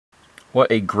What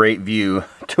a great view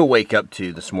to wake up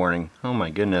to this morning. Oh my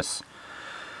goodness.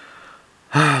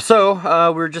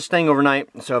 So, we're just staying overnight,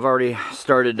 so I've already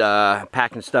started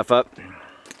packing stuff up.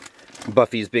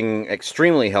 Buffy's being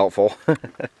extremely helpful.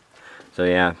 So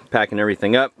yeah, packing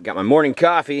everything up. Got my morning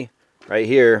coffee right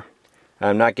here.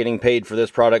 I'm not getting paid for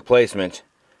this product placement,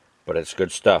 but it's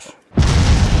good stuff.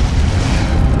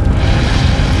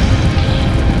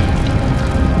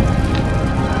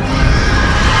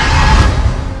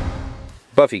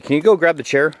 Buffy, can you go grab the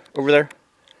chair over there?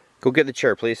 Go get the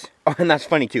chair, please. Oh, and that's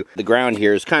funny too. The ground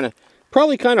here is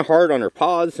probably kind of hard on her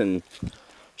paws, and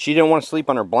she didn't want to sleep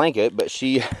on her blanket, but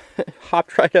she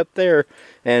hopped right up there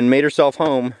and made herself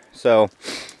home. So,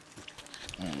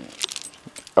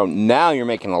 oh, now you're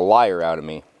making a liar out of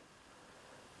me.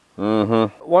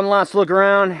 One last look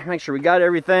around, make sure we got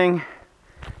everything.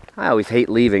 I always hate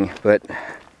leaving, but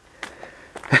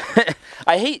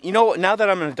I hate, you know, now that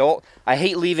I'm an adult, I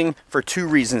hate leaving for two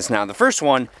reasons now. The first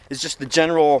one is just the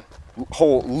general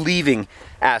whole leaving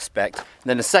aspect. And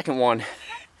then the second one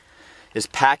is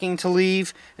packing to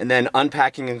leave and then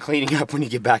unpacking and cleaning up when you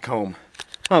get back home.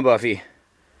 Huh, Buffy?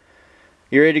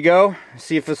 You ready to go?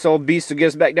 See if this old beast will get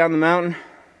us back down the mountain?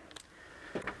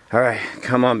 All right,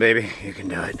 come on, baby. You can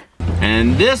do it.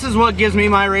 And this is what gives me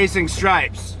my racing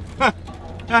stripes.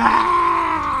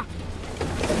 Ah!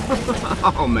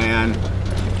 Oh, man.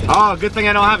 Oh, good thing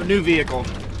I don't have a new vehicle.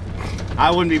 I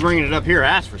wouldn't be bringing it up here,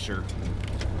 that's for sure.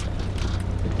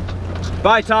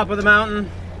 By top of the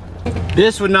mountain.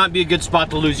 This would not be a good spot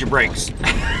to lose your brakes.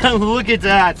 Look at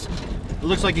that. It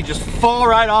looks like you just fall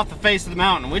right off the face of the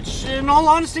mountain, which in all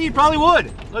honesty, you probably would.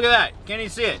 Look at that. Can't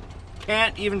even see it.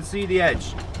 Can't even see the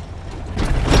edge.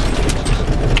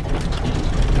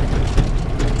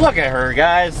 Look at her,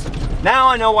 guys. Now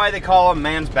I know why they call him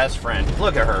man's best friend.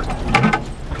 Look at her.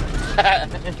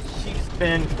 She's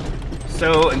been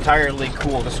so entirely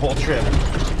cool this whole trip.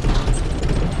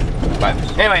 But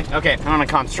anyway, okay, I'm gonna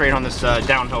concentrate on this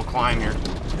downhill climb here.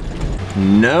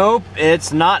 Nope,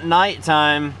 it's not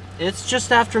nighttime. It's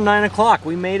just after 9 o'clock.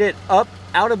 We made it up,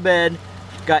 out of bed,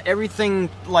 got everything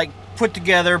like put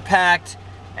together, packed,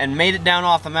 and made it down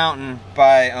off the mountain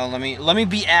by, let me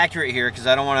be accurate here because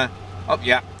I don't want to, oh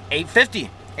yeah, 8:50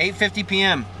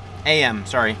 p.m. a.m.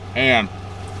 Sorry, a.m.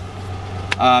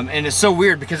 And it's so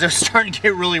weird because it was starting to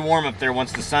get really warm up there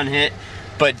once the sun hit.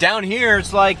 But down here,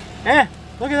 it's like,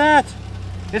 look at that.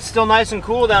 It's still nice and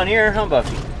cool down here, huh,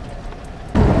 Buffy?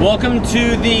 Welcome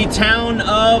to the town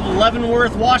of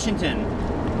Leavenworth, Washington.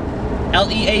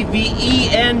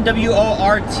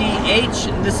 L-E-A-V-E-N-W-O-R-T-H.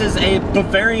 This is a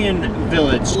Bavarian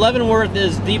village. Leavenworth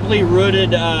is deeply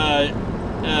rooted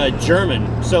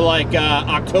German. So like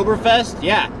Oktoberfest,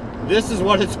 yeah, this is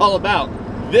what it's all about.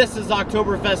 This is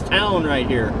Oktoberfest town right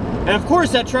here. And of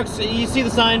course that truck's, you see the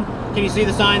sign? Can you see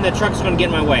the sign? That truck's gonna get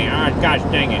in my way. All right, gosh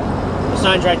dang it. The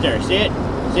sign's right there, see it?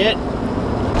 See it?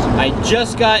 I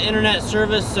just got internet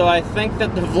service, so I think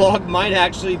that the vlog might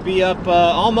actually be up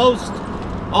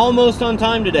almost on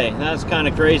time today. That's kind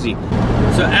of crazy.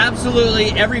 So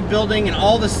absolutely every building and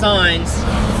all the signs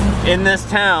in this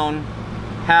town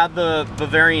have the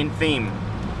Bavarian theme.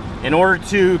 In order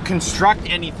to construct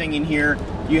anything in here,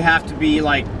 you have to be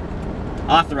like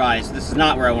authorized. This is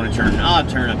not where I want to turn. I'll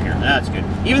turn up here. That's good.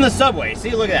 Even the subway. See,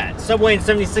 look at that. Subway and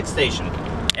 76th station.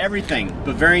 Everything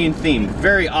Bavarian themed.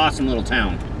 Very awesome little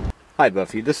town. Hi,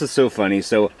 Buffy. This is so funny.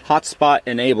 So, hotspot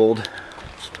enabled.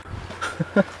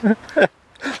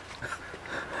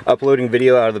 Uploading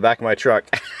video out of the back of my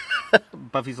truck.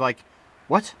 Buffy's like,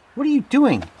 what? What are you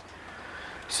doing?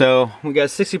 So, we got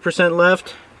 60%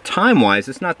 left. Time-wise,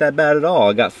 it's not that bad at all.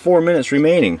 I got 4 minutes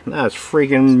remaining. That's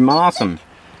freaking awesome.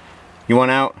 You want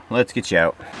out? Let's get you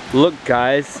out. Look,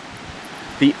 guys.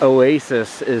 The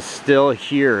oasis is still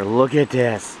here. Look at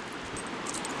this.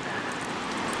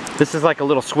 This is like a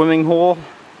little swimming hole.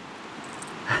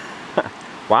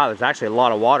 Wow, there's actually a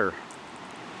lot of water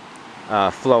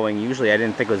flowing. Usually I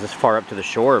didn't think it was this far up to the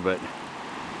shore, but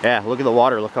yeah, look at the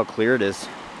water. Look how clear it is.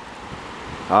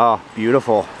 Oh,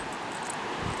 beautiful.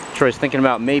 Troy's thinking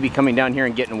about maybe coming down here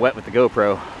and getting wet with the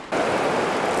GoPro.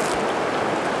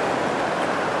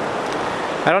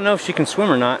 I don't know if she can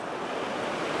swim or not.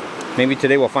 Maybe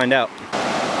today we'll find out.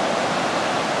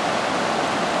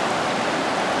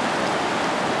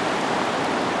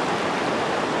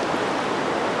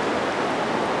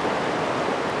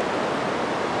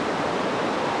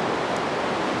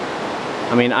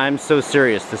 I mean, I'm so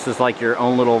serious. This is like your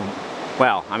own little,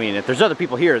 well, I mean, if there's other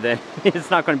people here, then it's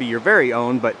not going to be your very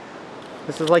own, but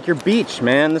this is like your beach,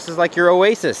 man. This is like your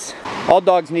oasis. All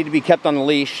dogs need to be kept on the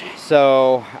leash,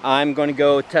 so I'm going to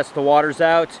go test the waters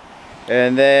out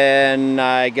And then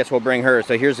I guess we'll bring her.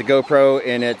 So here's the GoPro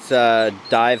in its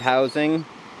dive housing.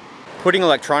 Putting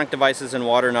electronic devices in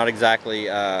water, not exactly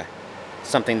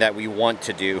something that we want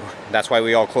to do. That's why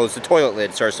we all close the toilet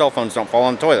lid so our cell phones don't fall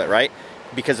on the toilet, right?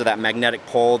 Because of that magnetic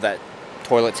pull that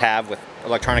toilets have with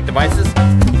electronic devices.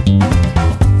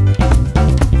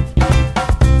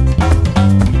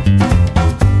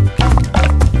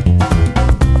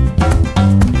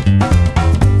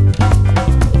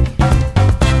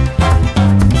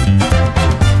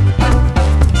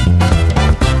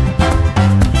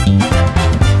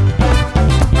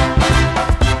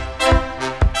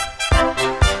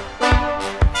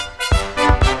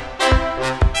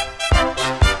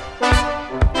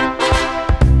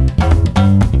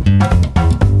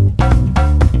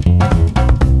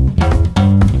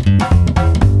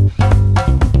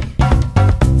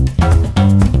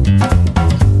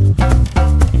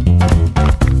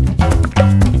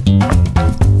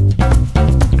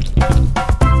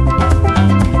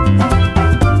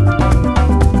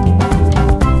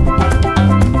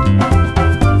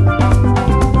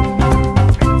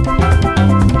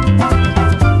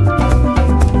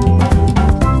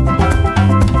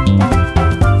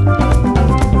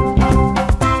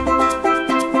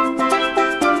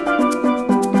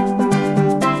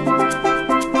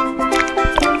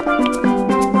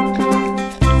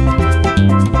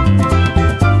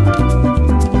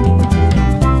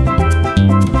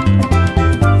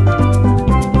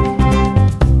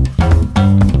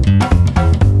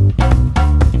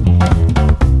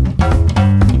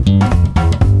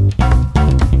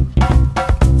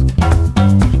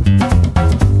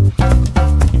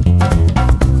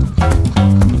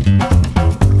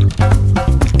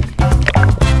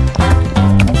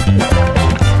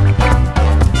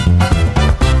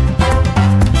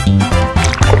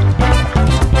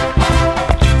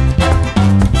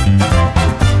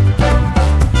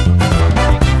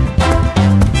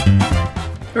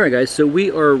 Alright guys, so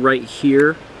we are right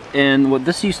here, and what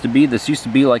this used to be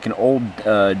like an old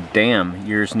dam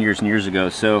years and years and years ago,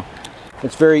 so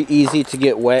it's very easy to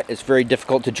get wet, it's very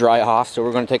difficult to dry off, so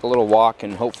we're going to take a little walk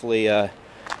and hopefully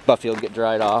Buffy will get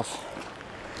dried off.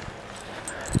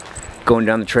 Going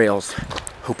down the trails,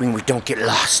 hoping we don't get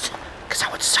lost, because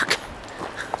that would suck.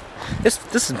 This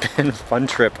has been a fun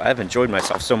trip. I've enjoyed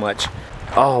myself so much.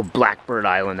 Oh, Blackbird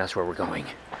Island, that's where we're going.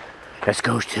 Let's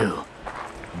go to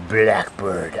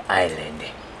Blackbird Island.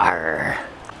 Arr.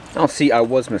 Oh, see, I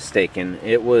was mistaken.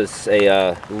 It was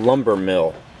a lumber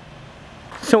mill.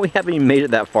 So we haven't even made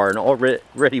it that far, and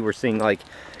already we're seeing like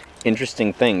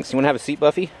interesting things. You want to have a seat,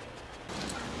 Buffy?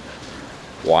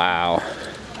 Wow.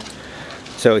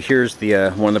 So here's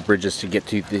the one of the bridges to get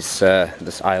to this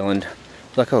this island.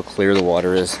 Look how clear the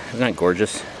water is. Isn't that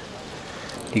gorgeous?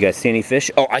 You guys see any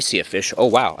fish? Oh, I see a fish. Oh,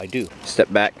 wow, I do.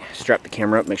 Step back, strap the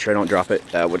camera up, make sure I don't drop it.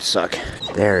 That would suck.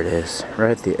 There it is,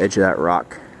 right at the edge of that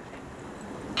rock.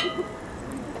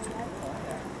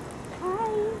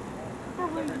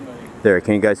 There,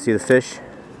 can you guys see the fish?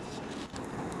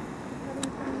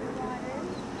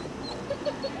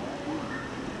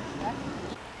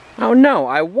 Oh no,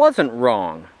 I wasn't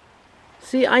wrong.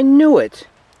 See, I knew it.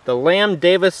 The Lamb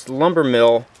Davis lumber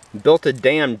mill built a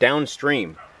dam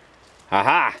downstream.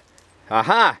 Aha!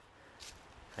 Aha!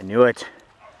 I knew it.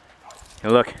 Hey,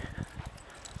 look.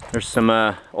 There's some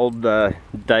old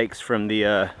dikes from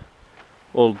the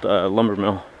old lumber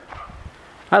mill.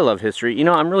 I love history. You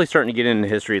know, I'm really starting to get into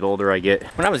history the older I get.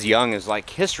 When I was young, it was like,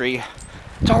 history,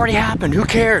 it's already happened. Who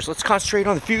cares? Let's concentrate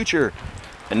on the future.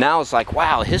 And now it's like,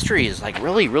 wow, history is like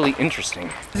really, really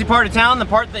interesting. Busy part of town, the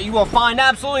part that you will find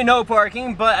absolutely no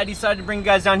parking, but I decided to bring you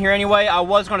guys down here anyway. I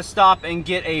was gonna stop and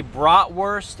get a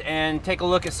bratwurst and take a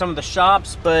look at some of the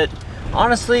shops, but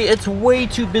honestly, it's way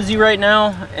too busy right now.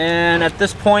 And at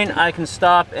this point, I can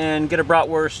stop and get a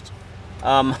bratwurst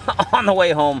on the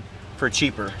way home for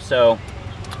cheaper. So,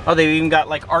 oh, they've even got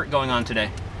like art going on today.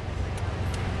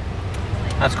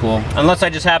 That's cool. Unless I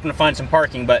just happen to find some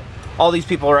parking, but all these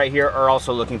people right here are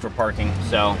also looking for parking,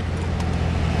 so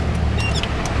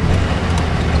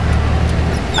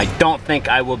I don't think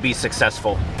I will be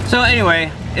successful. So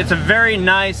anyway, it's a very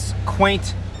nice,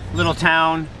 quaint little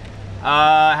town.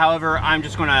 However, I'm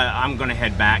gonna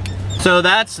head back. So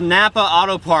that's Napa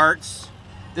Auto Parts.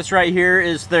 This right here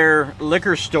is their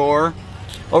liquor store.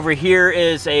 Over here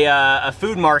is a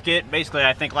food market. Basically,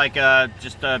 I think like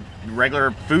just a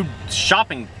regular food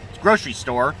shopping grocery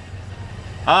store.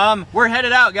 We're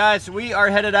headed out, guys. We are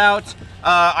headed out.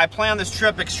 I planned this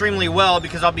trip extremely well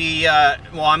because I'll be,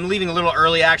 well, I'm leaving a little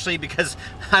early actually because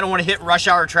I don't want to hit rush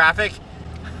hour traffic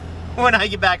when I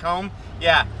get back home.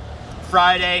 Yeah,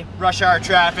 Friday, rush hour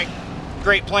traffic.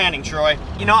 Great planning, Troy.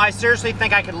 You know, I seriously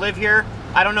think I could live here.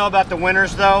 I don't know about the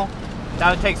winters though.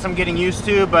 That would take some getting used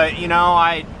to, but you know,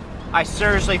 I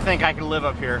seriously think I could live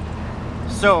up here.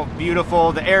 So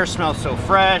beautiful, the air smells so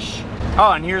fresh.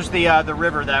 Oh, and here's the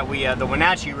river that we, the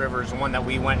Wenatchee River is the one that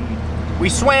we went and we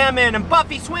swam in, and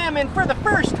Buffy swam in for the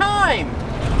first time.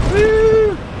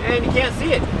 Woo! And you can't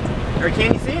see it. Or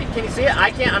can you see it? Can you see it?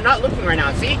 I can't, I'm not looking right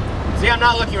now, see? See, I'm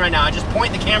not looking right now. I just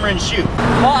point the camera and shoot.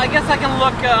 Well, I guess I can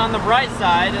look on the bright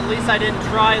side. At least I didn't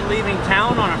try leaving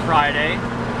town on a Friday.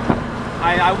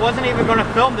 I wasn't even going to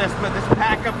film this, but this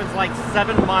pack up is like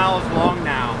 7 miles long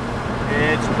now.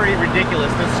 It's pretty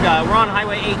ridiculous. This, we're on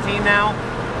Highway 18 now.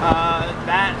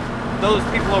 Those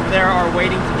people over there are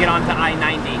waiting to get onto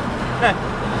I-90.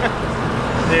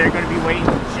 They're going to be waiting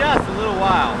just a little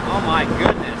while. Oh my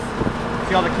goodness.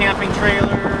 See all the camping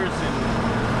trailers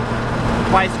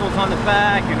and bicycles on the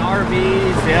back and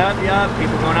RVs. Yep,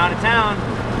 people going out of town.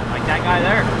 Like that guy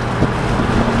there.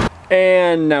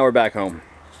 And now we're back home.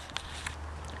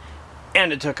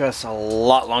 And it took us a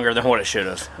lot longer than what it should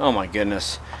have. Oh my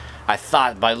goodness. I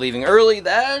thought by leaving early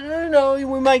that, you know,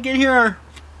 we might get here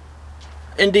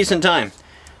in decent time.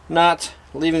 Not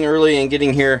leaving early and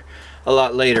getting here a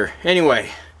lot later. Anyway,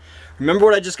 remember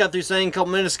what I just got through saying a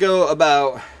couple minutes ago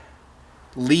about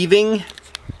leaving?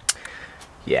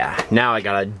 Yeah, now I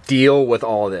gotta deal with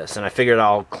all of this, and I figured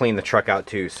I'll clean the truck out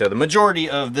too. So the majority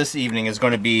of this evening is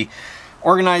going to be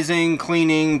organizing,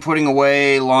 cleaning, putting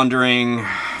away, laundering,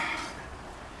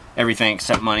 everything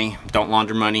except money. Don't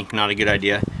launder money, not a good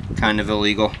idea. Kind of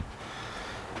illegal,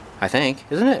 I think,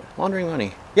 isn't it? Laundering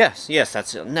money. Yes,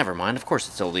 that's it. Never mind, of course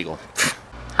it's illegal.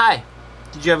 Hi,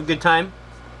 did you have a good time?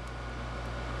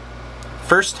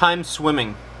 First time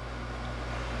swimming.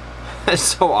 That's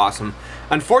so awesome.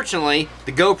 Unfortunately,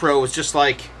 the GoPro was just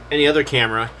like any other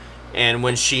camera, and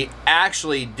when she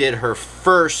actually did her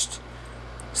first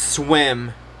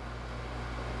swim,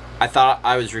 I thought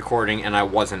I was recording and I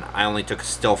wasn't. I only took a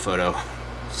still photo.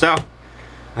 So,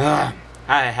 I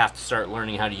have to start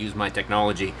learning how to use my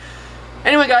technology.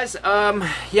 Anyway, guys,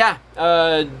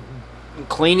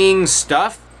 cleaning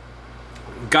stuff.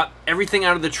 Got everything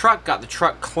out of the truck, got the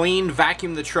truck cleaned,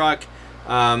 vacuumed the truck.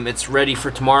 It's ready for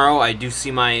tomorrow. I do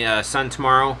see my son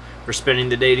tomorrow. We're spending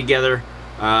the day together.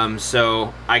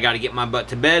 So I got to get my butt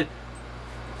to bed.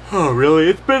 Oh, really?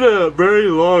 It's been a very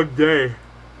long day.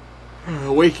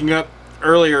 Waking up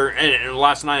earlier, and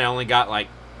last night I only got like,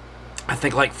 I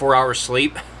think like 4 hours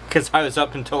sleep, because I was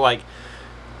up until like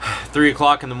 3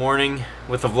 o'clock in the morning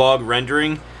with the vlog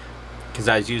rendering, because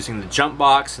I was using the jump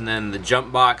box, and then the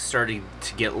jump box started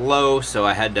to get low, so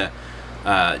I had to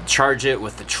charge it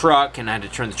with the truck, and I had to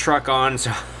turn the truck on.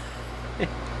 So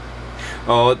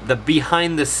oh, the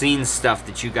behind the scenes stuff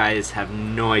that you guys have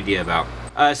no idea about.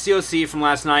 COC from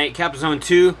last night, Capzone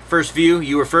 2, first view,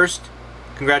 you were first.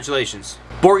 Congratulations.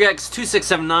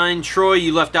 Borgex2679, Troy,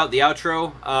 you left out the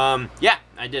outro. Yeah,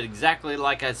 I did exactly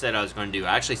like I said I was going to do.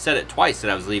 I actually said it twice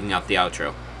that I was leaving out the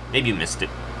outro. Maybe you missed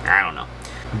it. I don't know.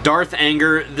 Darth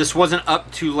Anger, this wasn't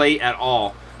up too late at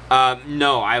all.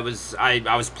 No, I was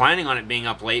planning on it being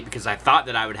up late because I thought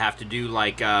that I would have to do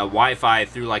like Wi-Fi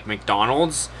through like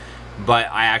McDonald's, but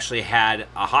I actually had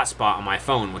a hotspot on my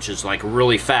phone, which is like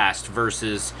really fast,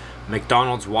 versus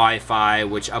McDonald's Wi-Fi,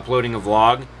 which uploading a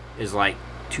vlog is like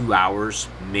 2 hours,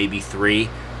 maybe 3,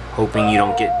 hoping you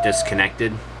don't get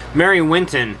disconnected. Mary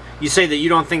Winton, you say that you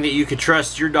don't think that you could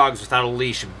trust your dogs without a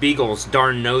leash. Beagles,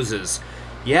 darn noses.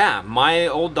 Yeah, my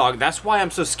old dog, that's why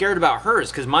I'm so scared about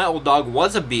hers, because my old dog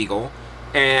was a beagle,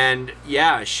 and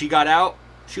yeah, she got out,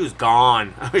 she was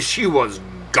gone. She was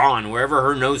gone. Wherever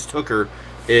her nose took her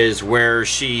is where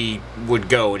she would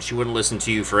go, and she wouldn't listen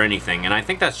to you for anything, and I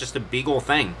think that's just a beagle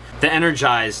thing. The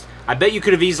Energized, I bet you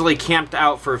could have easily camped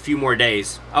out for a few more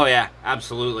days. Oh yeah,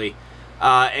 absolutely.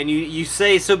 And you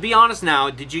say, so be honest now,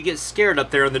 did you get scared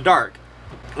up there in the dark?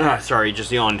 Sorry,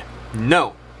 just yawned.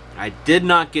 No, I did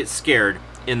not get scared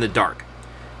in the dark.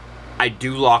 I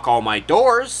do lock all my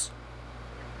doors,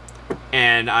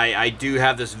 and I do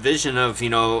have this vision of, you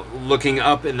know, looking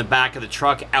up in the back of the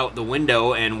truck out the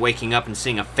window and waking up and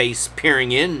seeing a face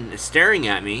peering in, staring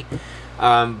at me.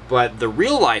 But the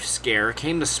real life scare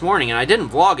came this morning, and I didn't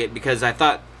vlog it because I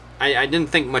thought, I didn't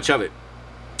think much of it.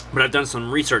 But I've done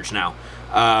some research now.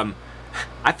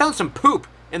 I found some poop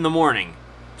in the morning.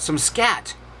 Some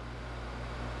scat.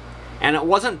 And it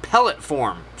wasn't pellet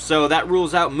form, so that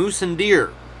rules out moose and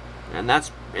deer. And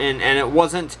that's and it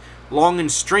wasn't long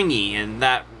and stringy, and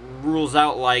that rules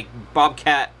out like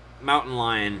bobcat, mountain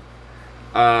lion.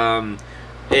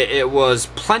 It was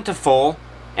plentiful,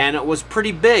 and it was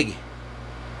pretty big.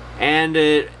 And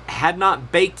it had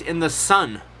not baked in the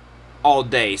sun. all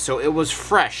day, so it was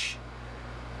fresh.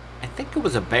 I think it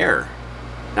was a bear.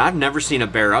 Now, I've never seen a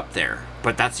bear up there,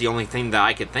 but that's the only thing that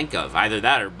I could think of. Either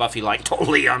that or Buffy like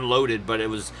totally unloaded, but it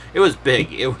was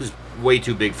big. It was way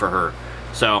too big for her.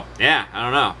 So yeah, I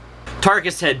don't know.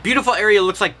 Tarkus said, beautiful area,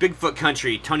 looks like Bigfoot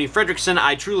country. Tony Fredrickson,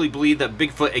 I truly believe that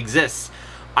Bigfoot exists.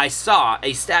 I saw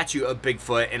a statue of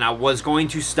Bigfoot and I was going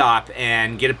to stop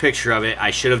and get a picture of it.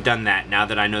 I should have done that now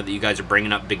that I know that you guys are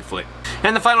bringing up Bigfoot.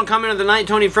 And the final comment of the night,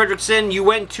 Tony Fredrickson, you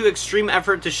went to extreme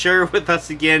effort to share with us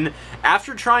again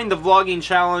after trying the vlogging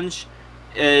challenge.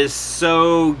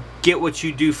 So get what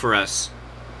you do for us.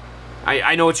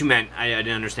 I know what you meant. I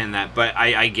didn't understand that, but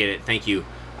I get it. Thank you.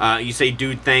 You say,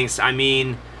 dude, thanks. I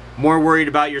mean, more worried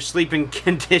about your sleeping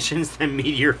conditions than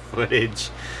meteor footage.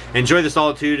 Enjoy the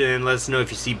solitude and let us know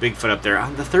if you see Bigfoot up there.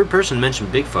 The third person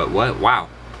mentioned Bigfoot. What? Wow.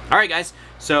 Alright, guys.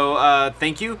 So,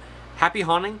 thank you. Happy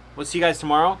haunting. We'll see you guys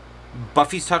tomorrow.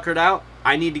 Buffy's tuckered out.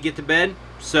 I need to get to bed.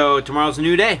 So, tomorrow's a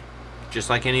new day. Just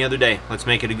like any other day. Let's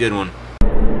make it a good one.